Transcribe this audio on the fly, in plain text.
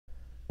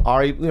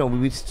Ari, you know,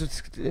 we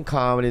just in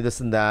comedy, this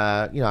and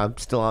that. You know, I'm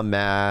still on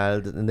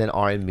Mad, and then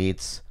Ari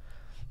meets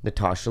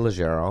Natasha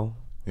Leggero.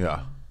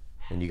 Yeah.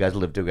 And you guys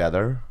live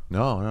together.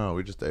 No,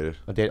 we just dated.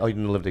 Oh, you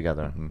didn't live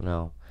together?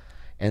 No.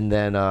 And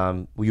then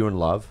you were in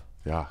love?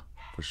 Yeah,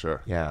 for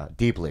sure. Yeah,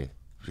 deeply.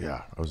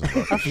 Yeah, I was in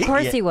love. Of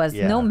course he was.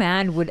 Yeah. No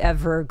man would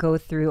ever go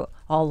through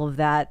all of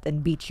that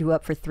and beat you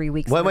up for 3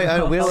 weeks. Wait,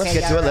 let's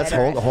get to it. Let's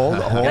hold.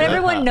 But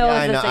everyone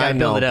knows. Yeah, I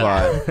know, Build it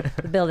up.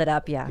 but Build it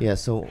up, yeah. yeah.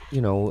 So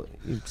you know,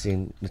 you've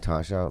seen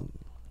Natasha.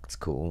 It's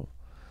cool.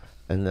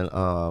 And then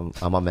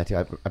I'm on Meti.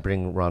 I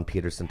bring Ron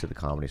Peterson to the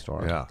Comedy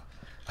Store. Yeah.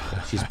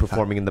 She's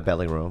performing in the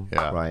Belly Room.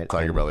 Yeah, right.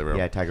 Tigerbelly Room.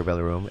 Yeah,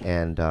 Tigerbelly Room.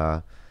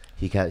 And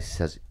he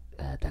says,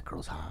 "That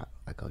girl's hot."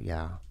 I go,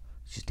 "Yeah,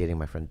 she's dating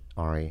my friend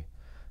Ari."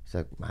 He's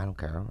like, "I don't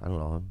care. I don't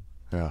know him."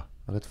 Yeah.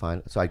 Oh, that's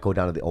fine. So I go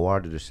down to the OR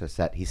to do a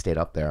set. He stayed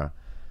up there.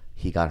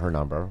 He got her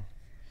number.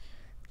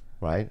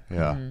 Right?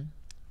 Yeah.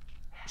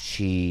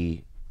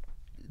 She,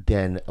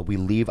 then we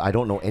leave. I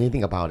don't know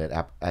anything about it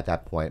at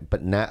that point.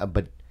 But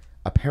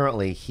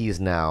apparently he's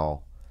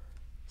now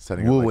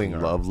Sending wooing her,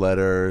 her. like, love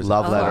letters,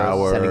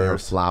 flowers, sending her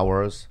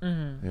flowers,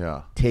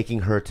 Yeah. taking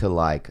her to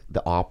like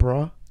the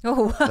opera.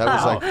 Oh, wow. That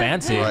was like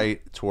fancy.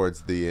 right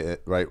towards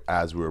right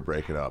as we were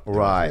breaking up. There was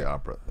Right. the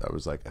opera. That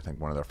was like I think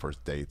one of their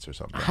first dates or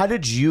something. How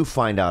did you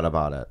find out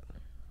about it?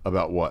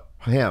 About what?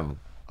 Him.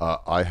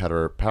 I had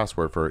her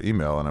password for her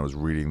email, and I was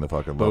reading the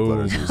fucking love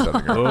letters he was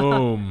sending her.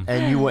 Boom.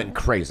 And you went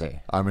crazy.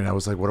 I mean, I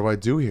was like, what do I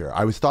do here?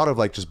 I was thought of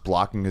like just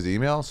blocking his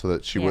email so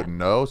that she wouldn't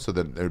know. So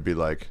then it would be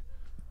like,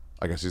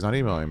 I guess he's not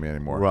emailing me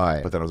anymore.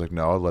 Right. But then I was like,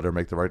 no, I'll let her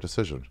make the right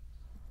decision.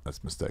 That's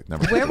a mistake.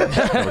 Never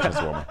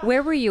trust a woman.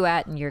 Where were you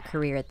at in your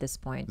career at this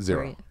point?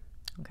 Zero.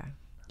 Okay.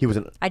 He was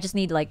an. I just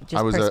need like just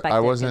I was. perspective. I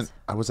wasn't. 'cause-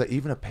 I was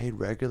even a paid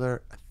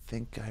regular. I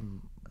think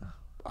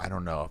I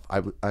don't know. I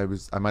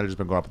might have just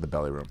been going up in the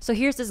belly room. So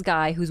here's this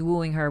guy who's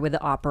wooing her with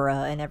the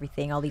opera and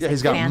everything. All these. Yeah, like,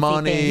 he's got fancy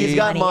money. things. He's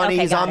got money.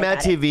 Okay, He's got on it, Mad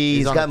got it. TV.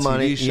 He's on got a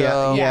money. TV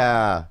show.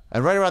 Yeah.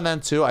 And right around then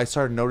too, I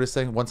started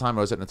noticing. One time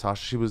I was at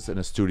Natasha. She was in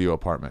a studio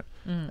apartment,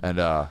 and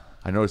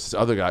I noticed this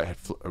other guy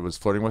was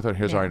flirting with her. And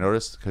here's how I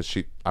noticed because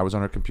I was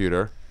on her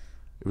computer.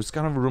 It was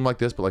kind of a room like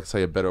this, but like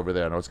say a bed over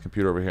there, and I was a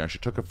computer over here. And she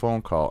took a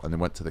phone call and then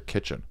went to the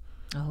kitchen.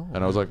 Oh.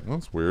 And I was like, well,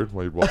 that's weird.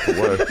 Why you walked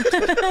away?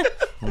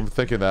 I'm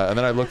thinking that, and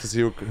then I looked to see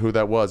who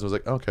that was. I was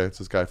like, okay, it's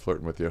this guy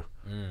flirting with you.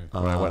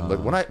 When I went and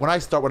looked,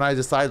 when I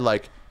decided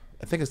like,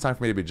 I think it's time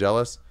for me to be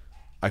jealous.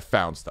 I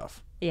found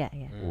stuff. Yeah,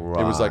 yeah.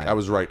 Right. It was like I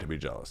was right to be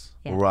jealous.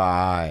 Yeah.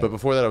 Right. But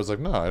before that, I was like,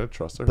 no, I didn't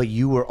trust her. But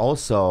you were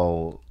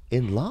also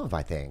in love,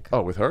 I think.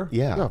 Oh, with her?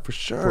 Yeah. for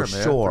sure, For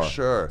man. sure. For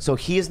sure. So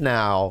he is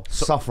now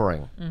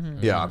suffering.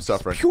 Yeah, I'm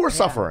suffering. Pure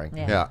suffering.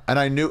 Yeah. Yeah, and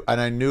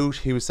I knew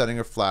he was sending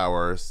her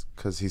flowers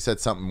because he said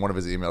something in one of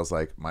his emails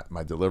like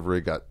my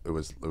delivery it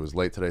was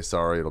late today.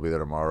 Sorry, it'll be there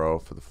tomorrow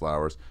for the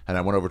flowers. And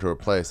I went over to her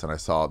place and I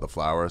saw the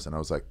flowers and I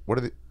was like, what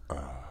are the?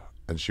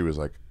 And she was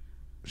like,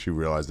 she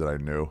realized that I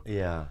knew.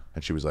 Yeah.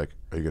 And she was like,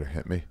 are you gonna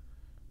hit me?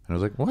 And I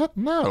was like, what?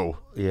 No.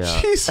 Yeah.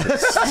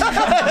 Jesus.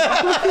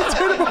 What did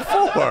you do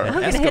before?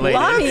 Hit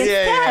Bobby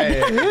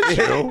instead. Hit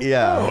you?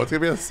 Yeah. Oh, it's gonna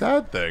be a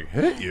sad thing.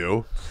 Hit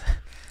you.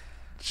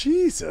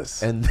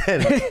 Jesus. And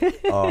then,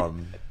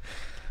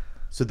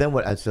 so then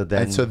what? So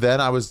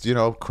then I was,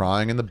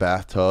 crying in the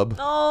bathtub.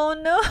 Oh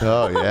no.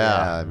 Oh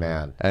yeah, yeah,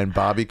 man. And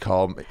Bobby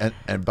called me,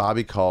 and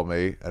Bobby called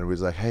me, and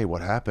was like, "Hey,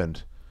 what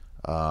happened?"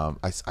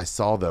 I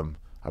saw them.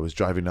 I was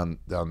driving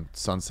down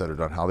Sunset or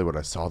down Hollywood.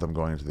 I saw them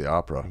going into the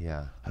opera.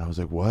 Yeah. And I was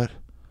like, "What?"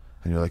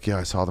 And you're like, "Yeah,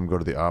 I saw them go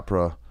to the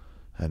opera,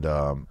 and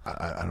I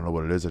don't know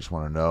what it is. I just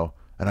want to know."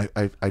 And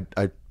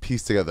I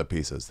pieced together the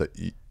pieces that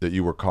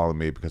you were calling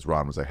me because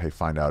Ron was like, "Hey,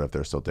 find out if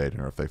they're still dating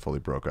or if they fully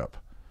broke up."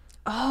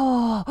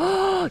 Oh,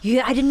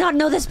 I did not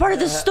know this part of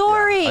the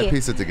story. I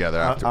pieced it together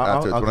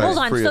afterwards. When I Hold was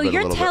on. free So of it a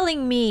you're little bit.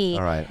 telling me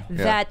All right.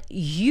 that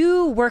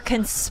you were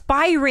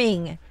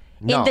conspiring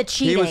No, in the he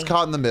cheating? He was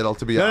caught in the middle,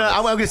 to be No, honest.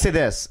 I'm going to say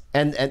this.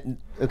 And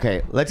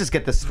okay, let's just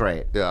get this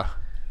straight. Yeah.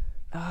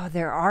 Oh,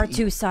 there are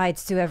two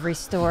sides to every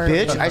story.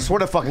 Bitch, I swear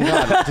to fucking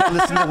God.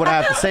 Listen to what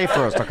I have to say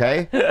first,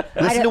 okay?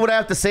 Listen to what I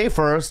have to say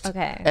first.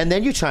 Okay. And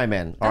then you chime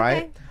in, all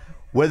right? Okay.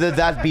 Whether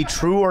that be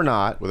true or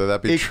not. Whether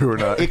that be true or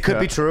not. It could Yeah.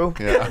 be true,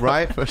 Yeah.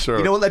 right? For sure.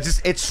 You know what?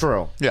 It's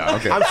true. Yeah,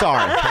 okay. I'm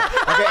sorry.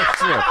 Okay, it's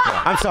true.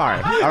 I'm sorry.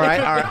 All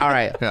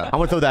right. Yeah. I'm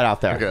going to throw that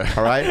out there. Okay.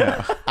 All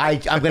right?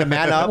 I'm going to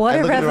man up. What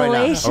and a look at me right now,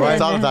 revelation. all right?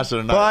 It's all Natasha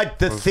tonight. But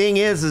the thing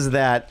is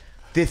that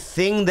the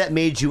thing that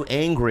made you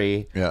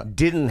angry Yeah.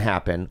 didn't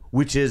happen,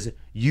 which is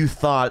you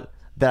thought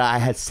that I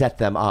had set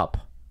them up.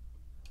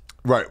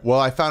 Right. Well,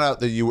 I found out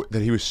that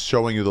he was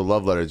showing you the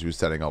love letters he was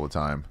sending all the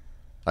time.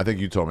 I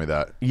think you told me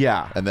that.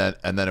 Yeah. And then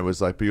it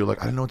was like, but you're like,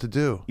 I didn't know what to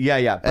do.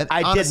 Yeah. But And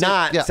I honestly, did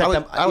not yeah, set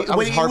them. I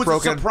was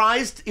heartbroken.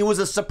 It was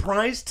a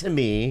surprise to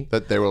me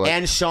That they were like-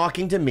 and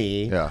shocking to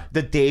me Yeah.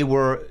 that they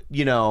were,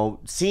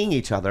 seeing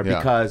each other Yeah.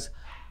 because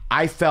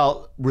I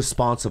felt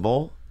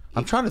responsible.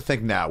 I'm trying to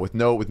think now with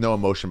no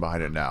emotion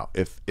behind it now.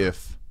 If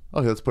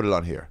okay, let's put it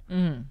on here.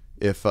 Mm-hmm.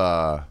 If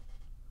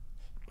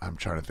I'm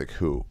trying to think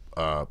who.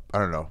 I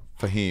don't know.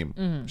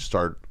 Fahim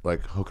started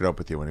like hooking up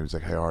with you when he was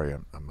like, "Hey, Ari,"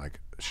 I'm like,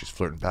 she's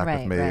flirting back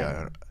with me.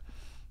 Right.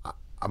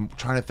 I'm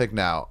trying to think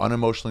now,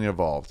 unemotionally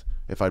involved.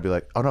 If I'd be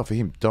like, "Oh no,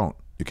 Fahim, don't.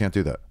 You can't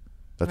do that.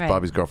 That's Right.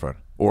 Bobby's girlfriend."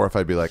 Or if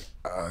I'd be like,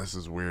 "This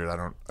is weird. I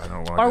don't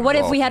want to." Or what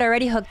if we had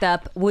already hooked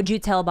up? Would you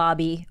tell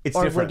Bobby? It's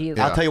or different. would you?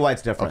 I'll tell you why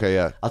it's different. Okay,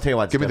 yeah. I'll tell you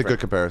why it's Give me different. the good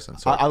comparison.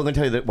 So. I'm going to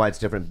tell you why it's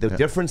different. The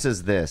difference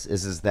is this: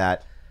 is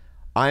that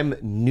I'm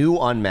new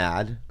on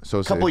Mad. So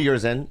a couple say-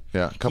 years in.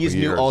 Yeah, a couple He's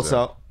years, new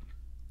also.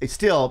 It's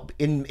still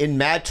in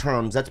Mad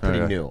terms. That's pretty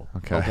Okay. new.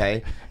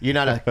 Okay. You're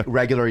not a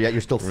regular yet.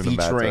 You're still in the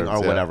Mad featuring terms,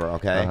 or yeah. whatever.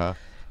 Okay. Uh-huh.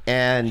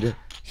 And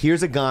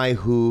here's a guy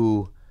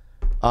who.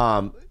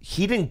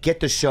 He didn't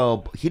get the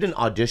show. He didn't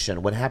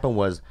audition. What happened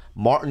was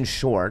Martin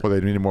Short. Well, they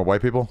needed more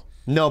white people.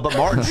 No, but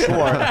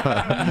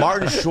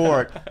Martin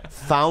Short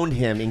found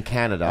him in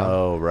Canada.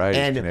 Oh, right, he's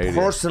And Canadian.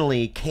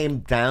 personally came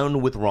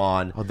down with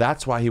Ron. Oh,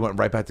 that's why he went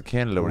right back to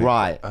Canada. When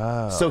Right.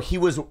 Oh. So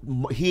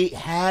he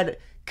had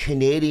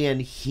Canadian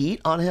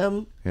heat on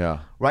him. Yeah.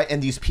 Right.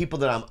 And these people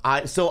that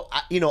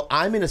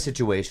I'm in a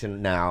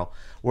situation now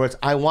where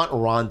I want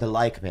Ron to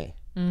like me.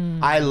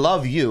 I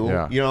love you,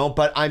 Yeah.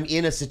 but I'm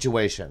in a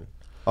situation.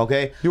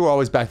 Okay. You were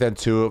always back then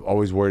too,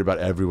 always worried about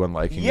everyone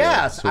liking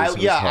Yes, you. So it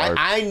was hard.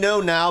 I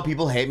know now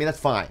people hate me. That's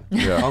fine.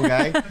 Yeah.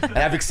 Okay, and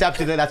I've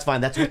accepted it. That's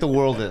fine. That's what the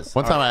world is.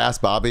 One time I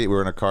asked Bobby, we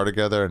were in a car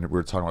together, and we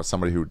were talking about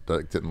somebody who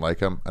didn't like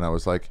him, and I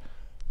was like,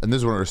 and this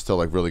is when we were still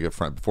like really good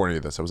friends before any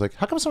of this. I was like,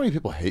 how come so many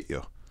people hate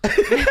you?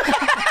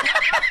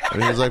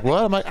 And he was like,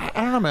 what? I'm like,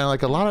 I don't know, man.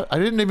 Like a lot of, I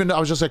didn't even know. I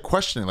was just like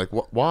questioning, like,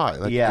 why?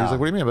 Like, Yeah. He was like,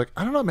 what do you mean? I'm like,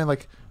 I don't know, man.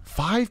 Like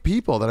 5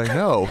 people that I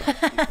know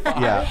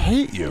Yeah.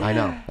 hate you. I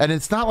know. And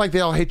it's not like they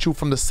all hate you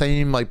from the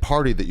same like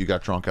party that you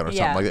got drunk at or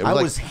Yeah. something. Like, it I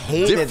was, was like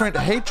hated. different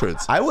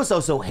hatreds. I was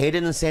also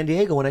hated in San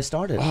Diego when I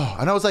started. Oh,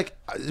 and I was like,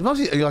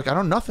 mostly, you're like, I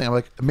don't know nothing. I'm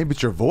like, maybe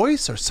it's your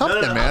voice or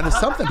something, man.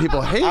 It's something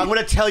people hate. I'm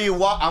gonna tell you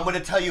why. I'm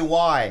gonna tell you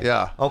why.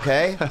 Yeah.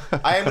 Okay.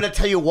 I am gonna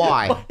tell you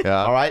why.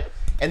 Yeah. All right.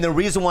 And the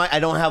reason why I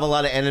don't have a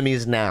lot of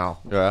enemies now,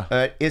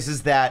 Yeah.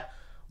 is that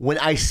when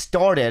I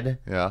started,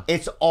 Yeah.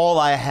 it's all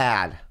I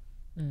had.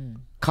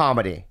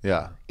 Comedy.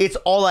 Yeah. It's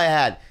all I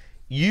had.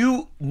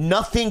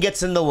 Nothing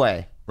gets in the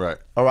way. Right.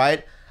 All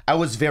right. I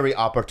was very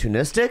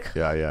opportunistic.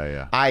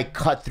 Yeah. I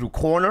cut through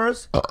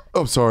corners.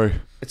 Oh, sorry.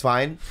 It's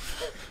fine.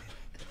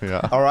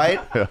 Yeah. All right.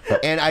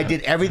 And I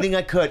did everything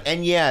I could.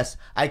 And yes,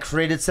 I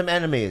created some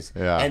enemies.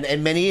 Yeah. And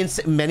in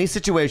many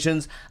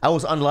situations, I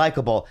was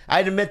unlikable.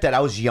 I'd admit that. I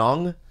was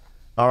young.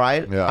 All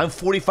right. Yeah. I'm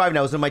 45 now.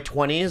 I was in my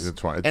 20s. You're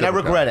 20. And I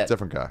Different regret guy. it.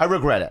 Different guy. I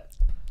regret it.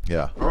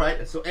 Yeah. All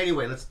right. So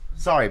anyway,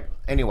 sorry.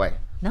 Anyway.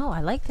 No,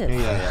 I like this.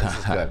 Yeah, this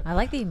is good. I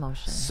like the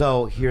emotion.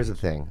 So here's the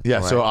thing. Yeah.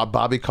 all So right?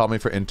 Bobby called me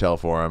for intel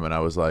for him, and I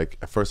was like,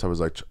 at first I was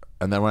like,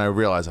 and then when I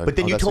realized, But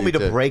then you that's told what me he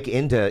to did. break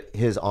into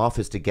his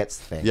office to get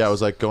things. Yeah, I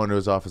was like, go into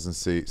his office and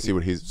see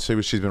what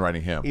she's been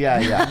writing him.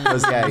 Yeah.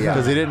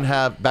 Because he didn't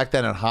have back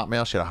then on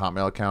Hotmail. She had a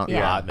Hotmail account.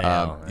 Yeah.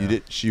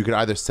 Hotmail, You could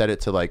either set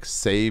it to like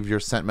save your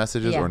sent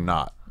messages Yeah. or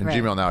not. In Right.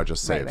 Gmail now it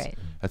just Right, saves. right.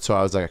 And so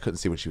I was like, I couldn't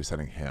see what she was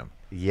sending him.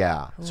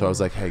 Yeah. So I was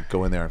like, hey,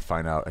 go in there and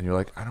find out. And you're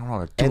like, I don't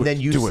know. And then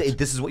you say,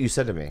 this is what you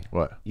said to me.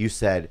 What? You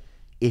said,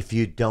 if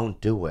you don't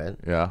do it,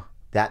 Yeah.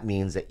 that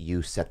means that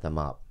you set them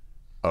up.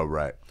 Oh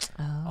right.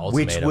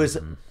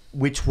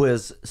 Which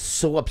was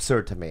so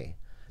absurd to me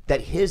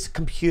that his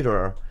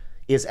computer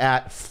is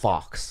at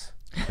Fox.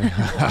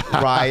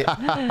 Right?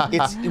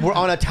 We're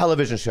on a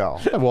television show.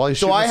 Yeah, well, he's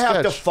so shooting I a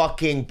have to sketch.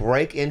 fucking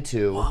break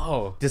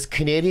into this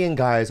Canadian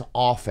guy's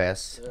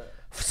office,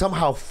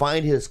 somehow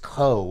find his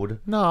code.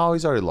 No,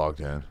 he's already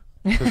logged in.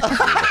 I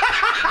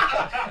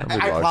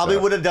probably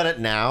would have done it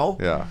now.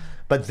 Yeah.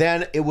 But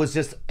then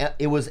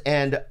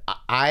and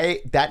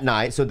I that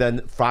night, so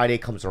then Friday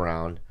comes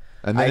around.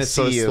 And then I it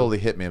sort of see you. slowly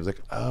hit me. I was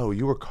like, oh,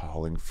 you were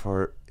calling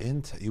for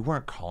intel. You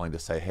weren't calling to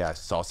say, hey, I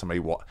saw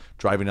somebody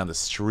driving down the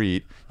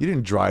street. You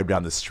didn't drive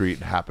down the street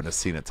and happen to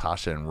see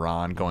Natasha and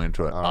Ron going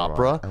into an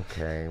opera.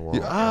 Okay,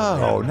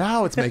 well,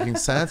 Now it's making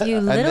sense. You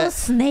And little then-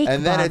 snake,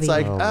 And then it's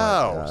Bobby.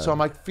 like, so I'm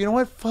like, you know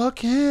what? Fuck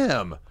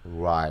him.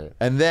 right.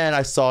 And then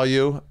I saw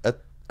you at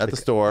the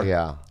store.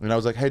 yeah. And I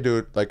was like, hey,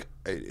 dude, like,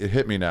 it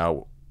hit me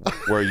now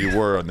where you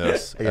were on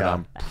this. And Yeah.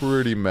 I'm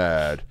pretty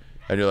mad.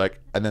 And you're like,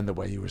 and then the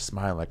way you were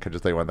smiling, like, could I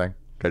just say one thing?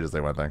 Let me just say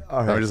one thing.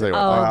 right. Let me just say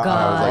one Oh, thing. God.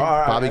 I was like, All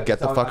right. Bobby, get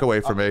the fuck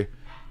away from me.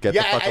 Get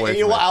the fuck away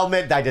you know from what? me. I'll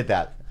admit I did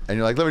that. And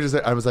you're like, let me just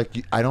say, I was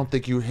like, I don't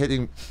think you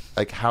hitting,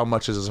 like, how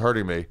much is this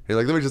hurting me? You're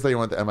like, let me just say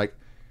one thing. I'm like,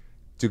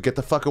 dude, get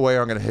the fuck away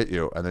or I'm going to hit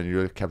you. And then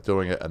you kept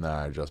doing it. And then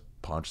I just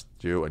punched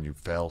you and you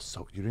fell.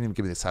 So you didn't even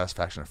give me the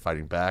satisfaction of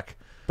fighting back.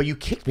 But you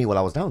kicked me while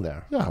I was down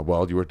there. Yeah,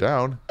 well, you were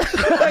down.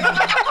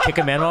 Kick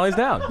a man while he's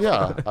down.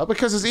 Yeah,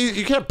 because it's easy.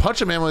 You can't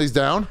punch a man while he's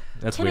down.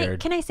 That's Can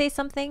weird. I say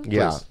something?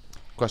 Yeah. Please.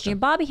 Question.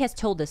 Bobby has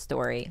told this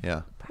story.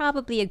 Yeah.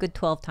 Probably a good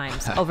 12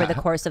 times over the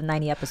course of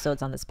 90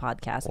 episodes on this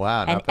podcast.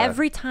 Wow, not And bad.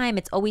 every time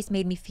it's always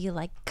made me feel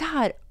like,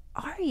 God,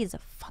 Ari is a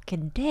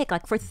fucking dick.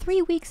 Like for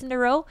 3 weeks in a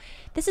row,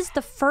 this is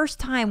the first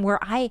time where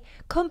I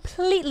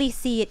completely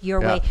see it your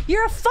way.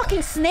 You're a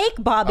fucking snake,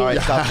 Bobby. All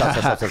right,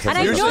 stop. And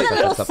I know that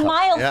little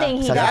smile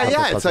thing he does.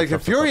 Yeah, it's like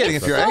infuriating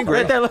if you're angry.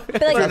 If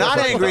you're not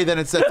angry, then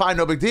it's fine,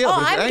 no big deal. Oh,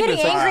 But if I'm you're angry,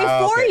 getting it's like,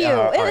 angry for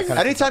you. It is-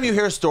 anytime you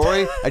hear a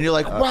story and you're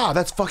like, wow,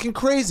 that's fucking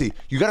crazy,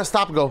 you got to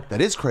stop and go,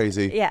 that is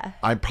crazy. Yeah.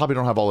 I probably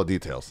don't have all the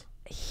details.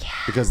 Yeah.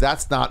 Because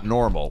that's not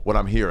normal, what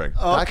I'm hearing.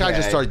 That guy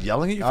just started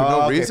yelling at you for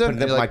no reason. And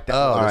you're like,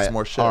 there's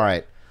more shit. All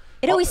right.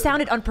 It always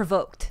sounded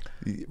unprovoked.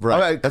 Right. All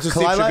right, That's what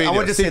Steve Kalila, I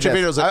want Trevino. to Steve say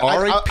Trevino this. was like, I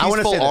Ari, wanna say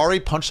peaceful this. Ari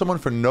punched someone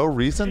for no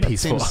reason? That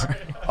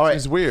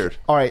seems weird.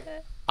 All right.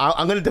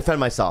 I'm going to defend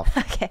myself.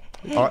 Okay.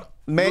 All right.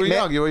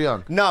 You were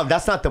young. No,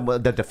 that's not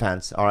the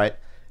defense. All right.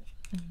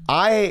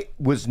 I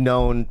was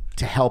known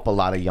to help a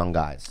lot of young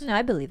guys. No,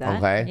 I believe that.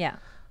 Okay. Yeah.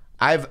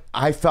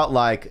 I felt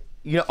like,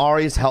 you know,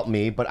 Ari's helped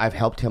me, but I've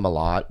helped him a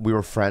lot. We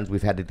were friends.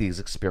 We've had these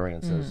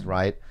experiences,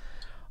 right?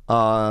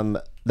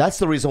 That's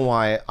the reason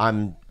why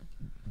I'm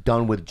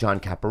done with John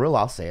Caparillo.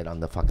 I'll say it on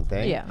the fucking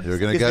thing. Yeah. You're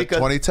going to get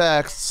 20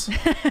 texts.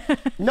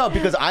 No,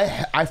 because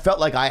I felt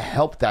like I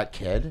helped that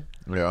kid.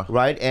 Yeah.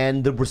 Right?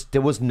 And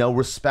there was no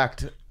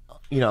respect,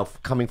 you know,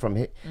 coming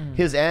from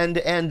his end.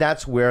 And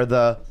that's where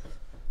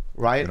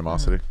right?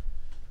 Animosity.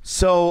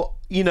 So,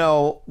 you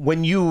know,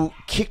 when you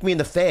kick me in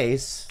the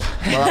face,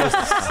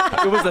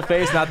 It was the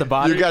face, not the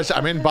body. You guys, I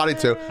mean, body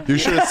too. You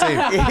should have seen.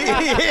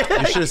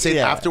 You should have seen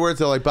afterwards.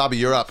 They're like, Bobby,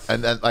 you're up.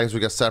 And then, like, as we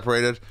got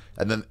separated,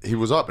 and then he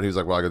was up, and he was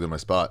like, well, I gotta do my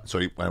spot. So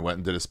I went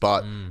and did his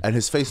spot, and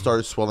his face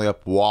started swelling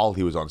up while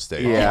he was on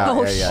stage. Yeah.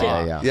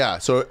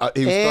 So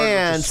he was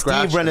and Steve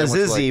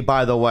Renazizi,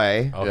 by the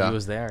way, Oh, he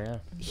was there, yeah.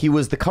 he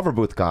was the cover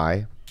booth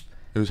guy.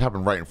 It was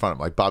happening right in front of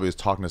him. Like, Bobby was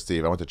talking to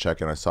Steve. I went to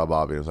check in. I saw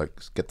Bobby. I was like,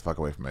 get the fuck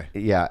away from me.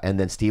 Yeah, and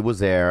then Steve was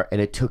there,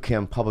 and it took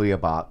him probably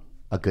about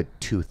a good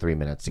 2-3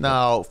 minutes to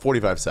No,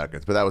 45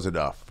 seconds, but that was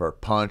enough for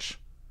punch,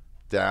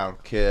 down,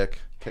 kick.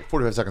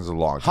 45 seconds is a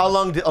long time. How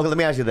long did? Okay, let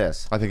me ask you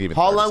this. I think even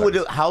how 30 long would it?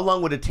 seconds. How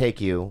long would it take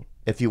you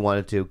if you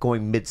wanted to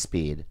going mid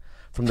speed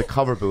from the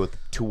cover booth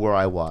to where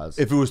I was?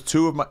 If it was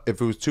two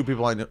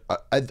people I knew,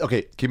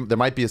 okay, there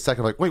might be a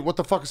second like, wait, what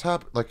the fuck is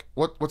happening? Like,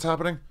 what's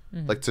happening?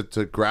 Like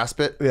to grasp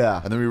it.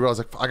 Yeah. And then we realize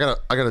like, I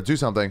gotta do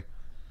something.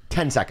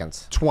 10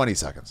 seconds. 20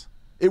 seconds.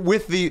 It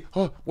with the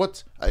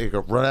I go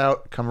run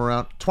out, come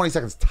around. 20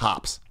 seconds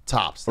tops.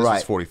 This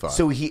is 45.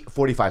 So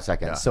 45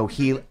 seconds. Yeah. So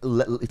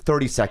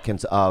 30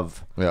 seconds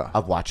of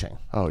watching.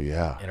 Oh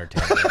yeah.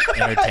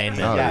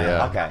 Entertainment. Oh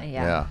yeah. Okay.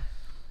 Yeah.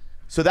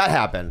 So that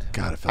happened.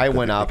 God, it felt I good.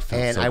 went It up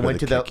felt and so I good went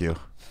to the. kick you.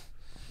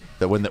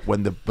 That when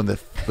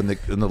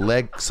the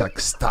leg like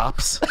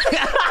stops.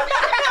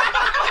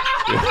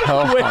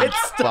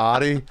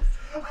 Body.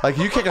 Like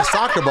you kick a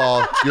soccer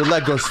ball, your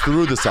leg goes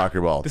through the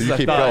soccer ball. You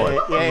keep going.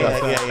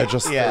 Yeah. It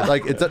just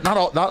like it's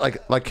not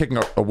like kicking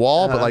a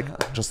wall, but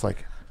like just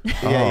like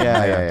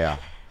Yeah. It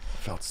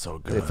felt so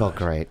good. It felt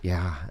great.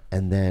 Yeah.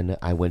 And then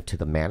I went to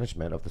the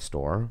management of the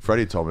store.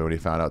 Freddie told me when he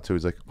found out too.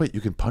 He's like, "Wait,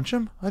 you can punch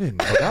him? I didn't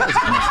know that was a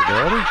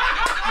possibility."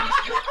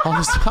 All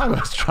this time I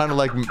was trying to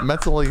like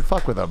mentally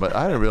fuck with him, but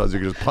I didn't realize you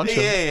could just punch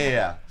him.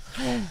 Yeah.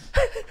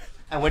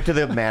 I went to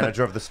the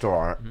manager of the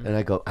store and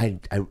I go,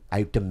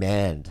 I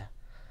demand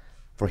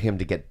for him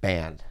to get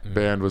banned.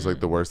 Banned was like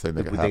the worst thing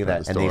that could happen at the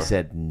and store. they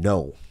said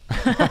no. They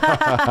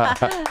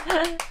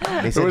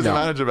said Who was the no.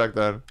 manager back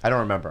then? I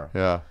don't remember.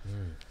 Yeah.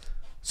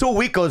 So a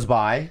week goes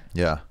by,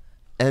 Yeah.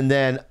 and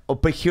then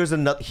but here's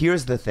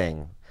the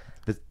thing,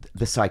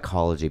 the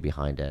psychology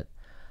behind it.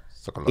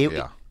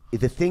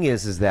 The thing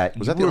is that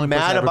Was you that the were only mad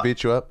person that ever about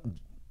beat you up?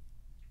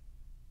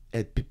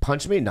 it.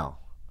 Punched me? No.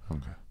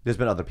 Okay. There's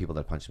been other people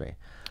that punched me,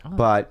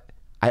 but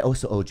I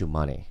also owed you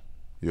money.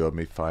 You owed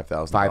me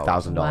 $5,000.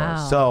 $5,000. Wow.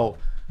 So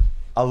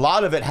a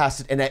lot of it has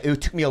to, and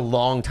it took me a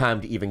long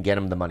time to even get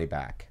him the money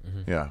back.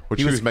 Yeah. Which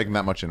he was making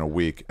that much in a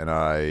week, and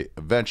I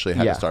eventually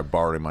had to start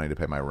borrowing money to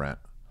pay my rent.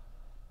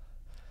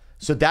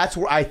 So that's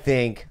where I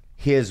think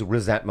his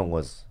resentment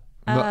was.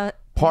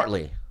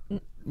 Partly.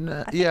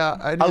 Yeah,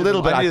 I needed,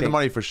 little bit, I I needed the think.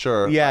 money for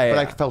sure. Yeah, But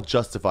yeah. I felt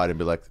justified and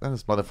be like,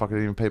 this motherfucker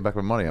didn't even pay back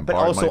my money. But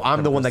also,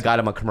 I'm the one that got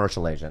him a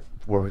commercial agent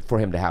for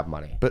him to have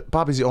money. But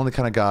Bobby's the only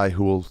kind of guy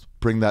who will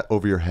bring that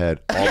over your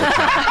head all the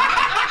time.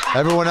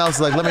 Everyone else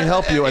is like, let me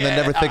help you, and then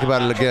never think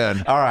about it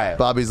again. All right.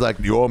 Bobby's like,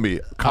 you owe me.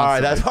 Constantly. All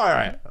right, that's all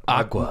right.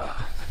 Aqua.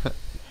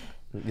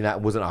 You know,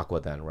 it wasn't Aqua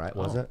then, right?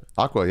 Was it?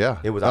 Aqua, yeah.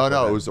 It was Oh, Aqua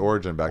no, then. it was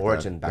Origin back then.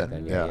 Origin back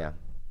then, yeah.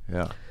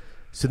 Yeah.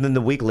 So then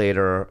the week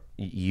later,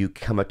 you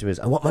come up to me and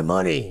say, I want my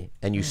money.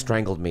 And you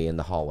strangled me in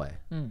the hallway.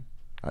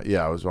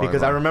 Yeah, I was wrong.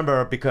 Because I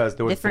remember because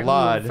there was Different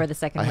blood. move for the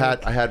second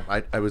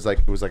I was like,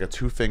 it was like a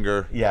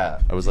 2-finger. Yeah.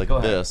 I was like Go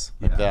ahead. this,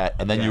 like that,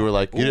 and then you were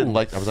like, you didn't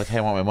like. I was like, hey,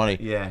 I want my money.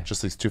 Yeah.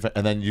 Just these 2 fingers,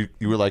 and then you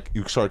were like,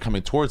 you started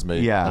coming towards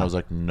me. Yeah. And I was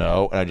like,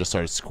 no, and I just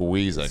started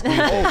squeezing.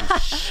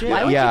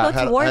 Why would Yeah. you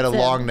go towards I had a him?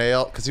 long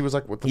nail because he was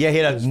like, what the? Yeah, he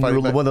had was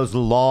fighting back. one of those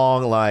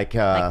long, like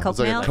Coke It was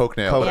like nails? a coke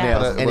nail. coke Yeah.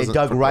 nails. But And it wasn't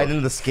dug for right coke.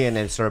 into the skin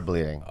and it started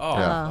bleeding. Oh,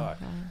 Yeah. fuck.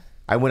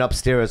 I went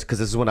upstairs because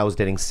this is when I was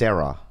dating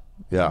Sarah,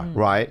 Yeah.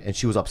 right? And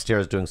she was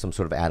upstairs doing some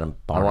sort of Adam I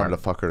Barnard. wanted to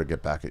fuck her to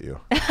get back at you.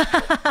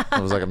 I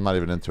was like, I'm not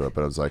even into it,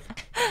 but I was like,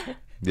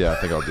 yeah, I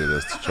think I'll do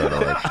this to try to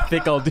like I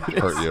think I'll do this.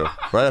 hurt you.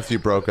 Right after you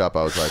broke up,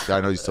 I was like, I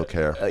know you still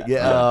care.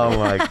 Yeah. Oh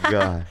my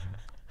god.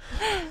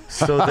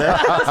 So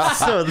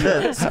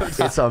then,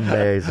 it's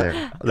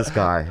amazing. This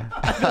guy,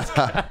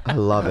 I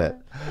love it.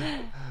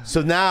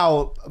 So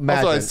now,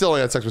 imagine. Also, I still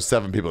only had sex with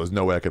 7 people. There's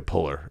no way I could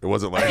pull her. It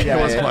wasn't like Yeah,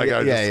 it wasn't yeah, like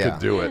I yeah, just could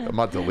do it. I'm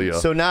not Dalia.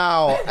 So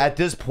now, at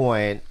this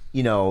point,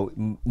 you know,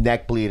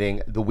 neck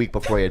bleeding. The week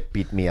before he had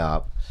beat me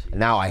up.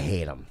 Now I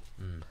hate him,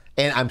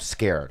 and I'm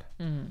scared.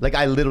 Like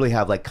I literally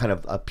have like kind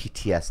of a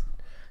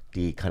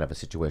PTSD kind of a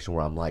situation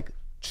where I'm like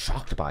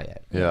shocked by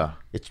it. Yeah.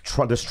 It's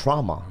there's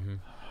trauma,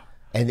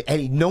 and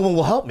no one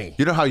will help me.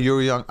 You know how you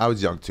were young? I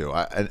was young too.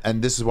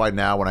 And this is why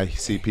now when I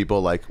see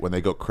people like when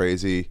they go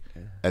crazy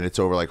and it's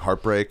over like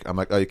heartbreak, I'm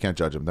like, oh, you can't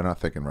judge them. They're not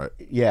thinking right.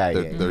 Yeah,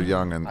 They're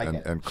young I get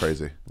it. and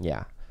crazy.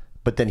 Yeah,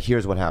 but then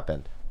here's what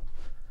happened.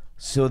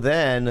 So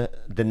then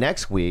the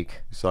next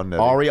week, saw Nettie.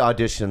 Ari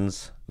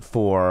auditions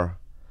for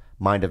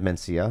Mind of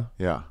Mencia,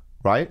 Yeah.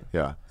 right?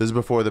 Yeah. This is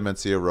before the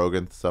Mencia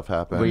Rogan stuff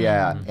happened. Well,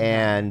 yeah,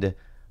 and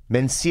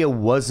Mencia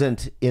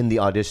wasn't in the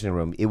auditioning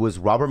room. It was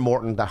Robert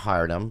Morton that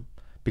hired him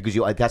because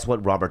that's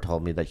what Robert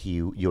told me that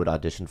you would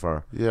audition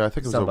for. Yeah, I think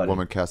it was somebody. a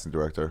woman casting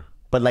director.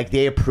 But like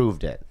they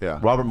approved it. Yeah.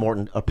 Robert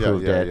Morton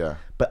approved it. Yeah.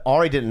 But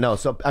Ari didn't know.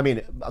 So I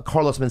mean,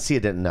 Carlos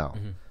Mencia didn't know.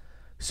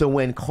 So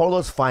when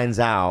Carlos finds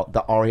out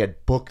that Ari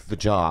had booked the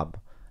job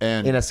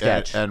in a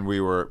sketch, and we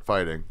were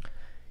fighting,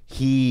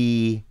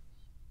 he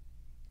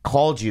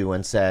called you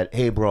and said,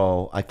 "Hey,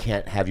 bro, I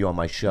can't have you on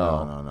my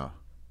show." No.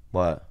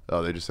 What?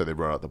 Oh, they just said they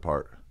brought out the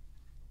part.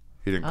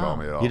 He didn't call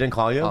me at all. He didn't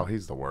call you? Oh,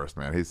 he's the worst,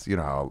 man. He's, you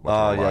know how much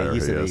Oh of a yeah, liar he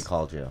said is. he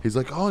called you. He's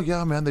like, oh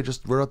yeah, man, they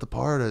just wrote out the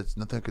part. It's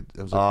nothing. I could.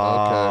 I was like,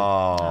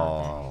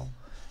 Oh.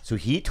 So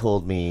he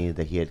told me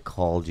that he had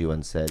called you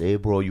and said, "Hey,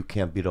 bro, you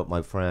can't beat up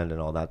my friend," and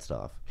all that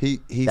stuff. okay.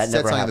 He That said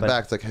never something in the happened?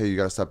 back. It's like, hey, you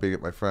gotta stop being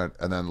at my friend.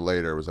 And then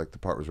later it was like the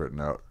part was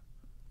written out.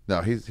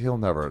 No, he'll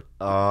never.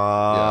 Oh.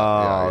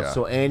 yeah.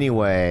 So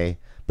anyway,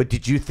 but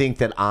did you think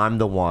that I'm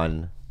the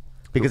one?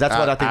 Because that's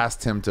what I think.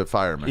 Asked him to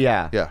fire me.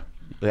 Yeah. Yeah.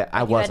 Yeah, I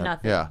You had wasn't.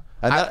 nothing. Yeah.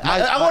 And that,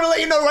 I want to let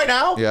you know right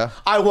now. Yeah.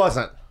 I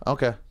wasn't.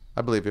 Okay,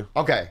 I believe you.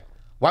 Okay.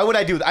 Why would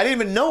I do that? I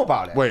didn't even know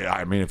about it. Wait,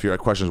 I mean, if your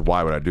question is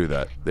why would I do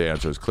that, the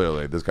answer is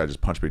clearly this guy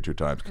just punched me 2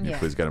 times. Can you Yeah.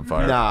 please get him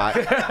fired? Nah.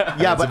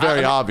 Yeah, but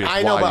very obvious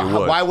I know, why but you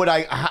would. why would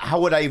I? How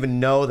would I even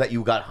know that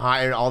you got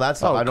hired and all that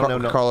stuff? Oh, I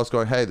don't know. Carlos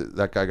going, hey,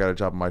 that guy got a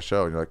job on my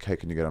show, and you're like, hey,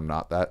 can you get him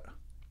not that?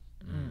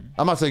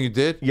 I'm not saying you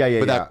did. Yeah,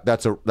 But yeah.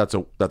 that's a Yeah,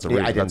 reason. I That's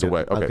didn't a do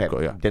way. it. Okay,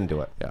 cool. Yeah, Didn't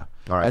do it. yeah.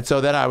 All right. And so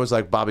then I was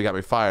like, Bobby got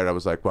me fired. I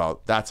was like,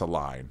 well, that's a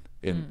line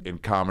in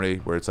comedy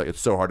where it's like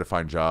it's so hard to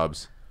find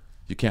jobs.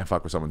 You can't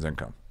fuck with someone's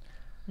income.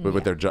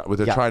 With their job, with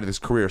their Yeah. trying this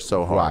career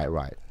so hard.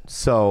 Right.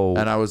 So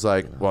And I was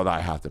like, well, I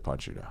have to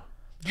punch you now.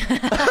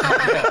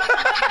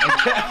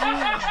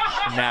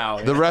 Now.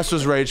 The rest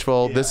was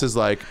rageful. This is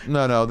like,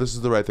 no, this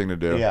is the right thing to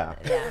do. yeah.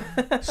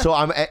 So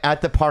I'm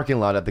at the parking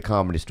lot at the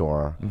Comedy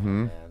Store,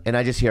 and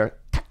I just hear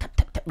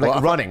like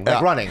Well, running, yeah.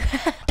 like running.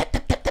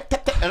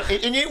 And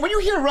when you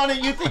hear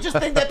running, you just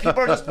think that people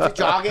are just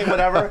jogging,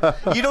 whatever.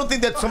 You don't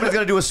think that somebody's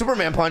gonna do a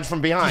Superman punch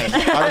from behind.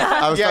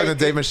 I was Yeah. talking to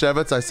Dave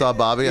Mashevitz. I saw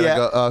Bobby, and I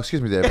Yeah. go,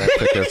 excuse me, Dave, I have to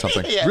take care of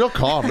something. Yeah. Real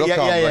calm. Like,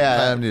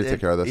 I need to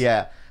take care of this.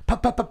 Yeah.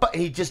 And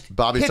he just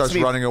Bobby hits starts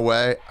me, running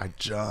away. I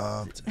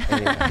jumped.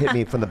 and he hit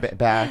me from the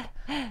back,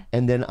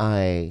 and then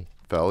I.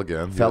 Fell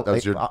again. Fell- That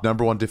was your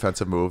number 1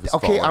 defensive move. is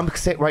Okay, falling. I'm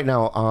saying right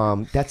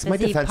now. That's my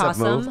Is he defensive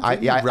possum? move.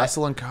 Didn't you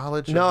wrestle in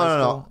college? or No, high no,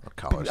 no. school? Or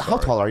college. How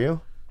tall are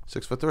you?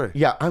 6'3".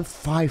 Yeah, I'm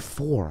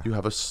 5'4". You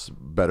have a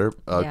better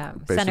Yeah,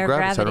 base center of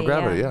of Center of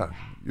gravity, gravity.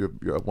 Yeah,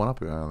 you're one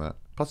up on that.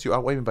 Plus, you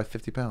outweigh me by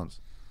 50 pounds.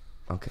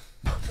 Okay.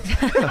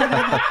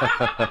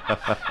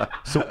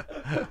 So,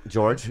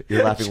 George,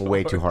 you're laughing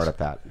way too hard at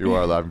that. You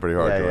are laughing pretty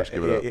hard, Yeah, George. yeah,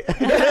 Give it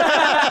up.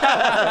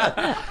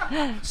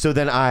 yeah. So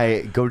then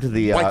I go to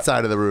the White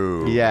side of the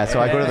room. Yeah, so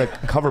I go to the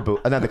cover booth,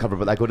 not the cover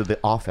booth. I go to the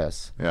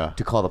office. Yeah.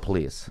 To call the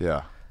police.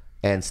 Yeah.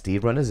 And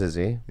Steve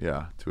Renazizi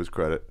Yeah. To his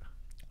credit.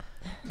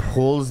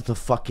 pulls the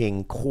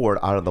fucking cord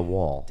out of the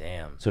wall.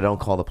 Damn. So don't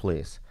call the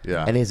police.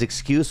 Yeah. And his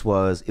excuse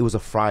was it was a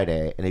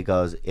Friday, and he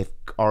goes, if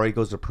Ari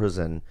goes to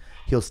prison,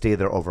 he'll stay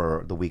there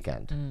over the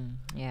weekend.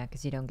 Yeah,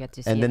 because you don't get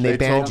to see. And him then they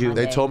until banned you.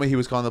 Monday. They told me he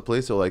was calling the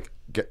police. So like,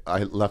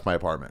 I left my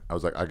apartment. I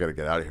was like, I gotta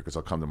get out of here because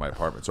I'll come to my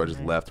apartment. So I just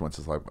left, went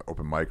to like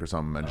open mic or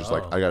something, and just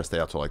like I gotta stay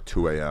out till like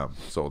 2 a.m.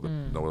 So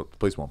the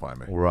police won't find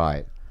me.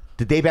 Right.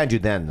 Did they ban you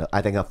then?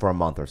 I think for a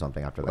month or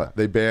something after that.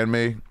 They banned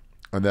me,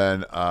 and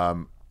then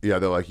yeah,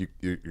 they're like, you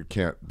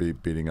can't be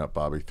beating up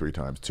Bobby 3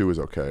 times. 2 is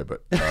okay,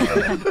 but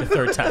The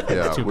third time.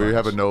 yeah, It's too we much.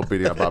 have a no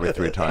beating up Bobby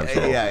 3 times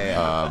rule.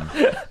 Yeah.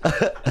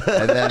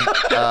 And then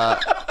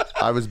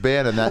I was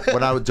banned, and that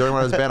when I was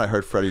banned, I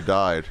heard Freddie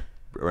died.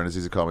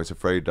 Renazizi called me, said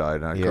Freddie died,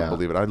 and I couldn't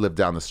believe it. I lived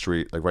down the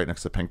street, like right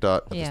next to Pink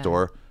Dot at the Yeah.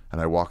 store,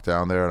 and I walked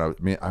down there, and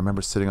I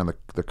remember sitting on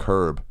the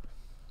curb,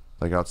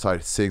 like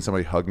outside, seeing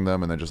somebody hugging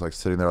them, and then just like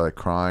sitting there like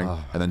crying.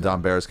 And then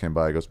Don Barris came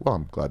by. He goes, "Well,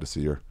 I'm glad to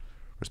see you're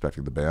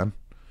respecting the ban."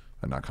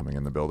 and not coming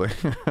in the building.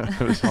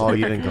 Oh,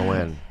 you didn't go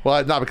in.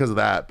 Well, not because of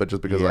that, but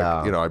just because Yeah.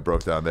 like, you know, I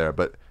broke down there.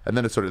 But and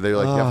then it's sort of they were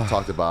like, you have to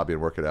talk to Bobby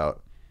and work it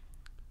out.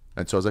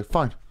 And so I was like,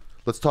 fine,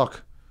 let's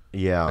talk.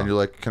 Yeah. And you're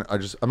like,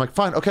 I'm like,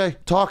 fine, okay,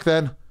 talk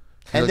then.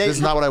 And Like, then- this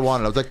is not what I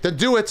wanted. I was like, then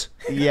do it.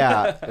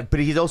 Yeah, but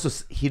he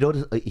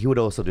would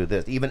also do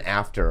this even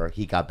after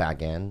he got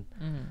back in.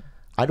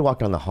 I'd walk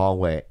down the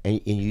hallway and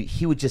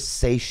he would just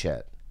say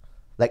shit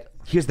like,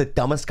 "Here's the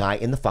dumbest guy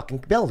in the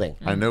fucking building."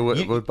 I know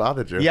what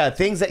bothered you. Yeah,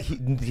 things that he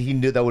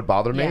knew that would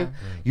bother me. Yeah.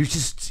 You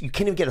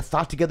can't even get a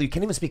thought together. You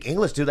can't even speak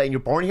English, dude. And you're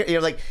born here.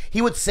 You're like,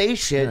 he would say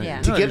shit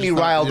Yeah. to No, get you're me just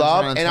not- riled you're just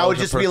up, not an and I would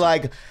intelligent just be person.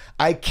 like,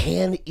 I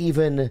can't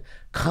even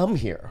come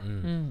here.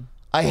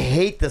 I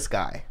hate this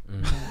guy.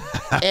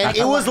 And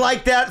it was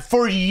like that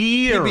for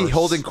years. He'd be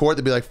holding court.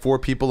 There'd be like 4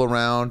 people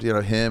around, you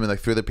know, him and like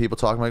 3 other people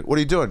talking. Like, what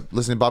are you doing?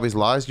 Listening to Bobby's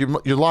lies? You're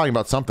lying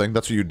about something.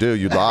 That's what you do.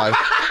 You lie.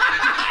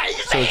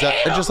 So is that?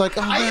 And just like,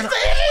 oh I man, used to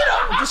hate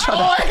him. I'm just trying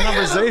to have a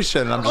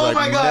conversation. And I'm just Oh like,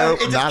 my god! nope,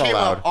 It just not came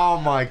allowed. up. Oh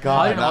my How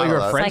god! did all your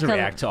allowed. friends Psycho-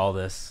 react to all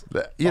this?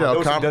 You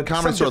know, There was comedy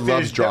some store loves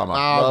division- drama.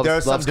 Oh,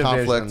 there's loves some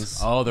conflict. divisions.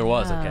 Oh, there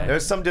was. Okay.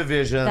 There's some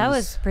divisions. That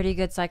was pretty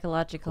good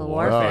psychological Oh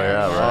warfare.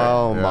 yeah, right.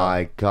 Oh Yeah.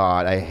 my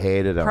god! I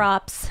hated him.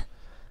 Props.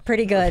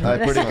 Pretty good.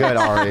 Pretty good,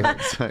 Ari.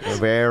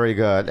 Very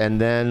good.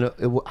 And then,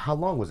 how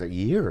long was it?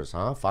 Years,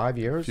 huh? 5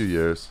 years? A few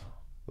years.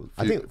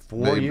 I think 4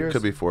 Maybe, years.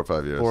 Could be 4 or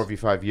 5 years. 4 or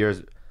 5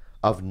 years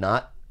of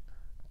not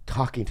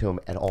talking to him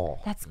at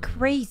all. That's That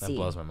crazy.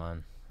 blows my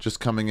mind.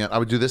 Just coming in. I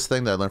would do this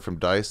thing that I learned from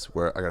Dice,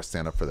 where I got to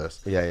stand up for this.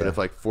 Yeah, But yeah. if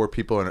like 4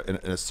 people in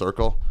a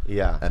circle,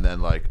 Yeah. and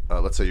then like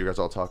let's say you guys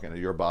all talking, and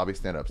you're Bobby,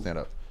 stand up.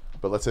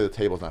 But let's say the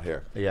table's not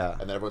here. Yeah.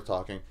 And then everyone's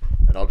talking,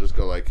 and I'll just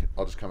come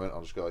in.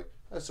 I'll just go like,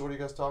 hey, so what are you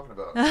guys talking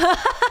about?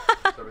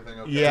 Is everything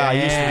okay? Yeah, I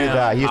used to do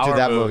that. He used to do Power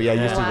that move. move. Yeah,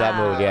 he used to do that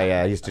Wow. move.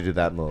 Yeah, I used to do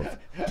that move.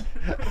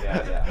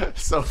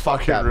 So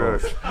fucking that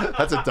rude. move.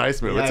 That's a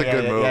Dice move. It's a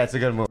good move. Yeah, it's a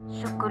good move.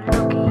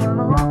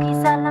 Shukulookie moo.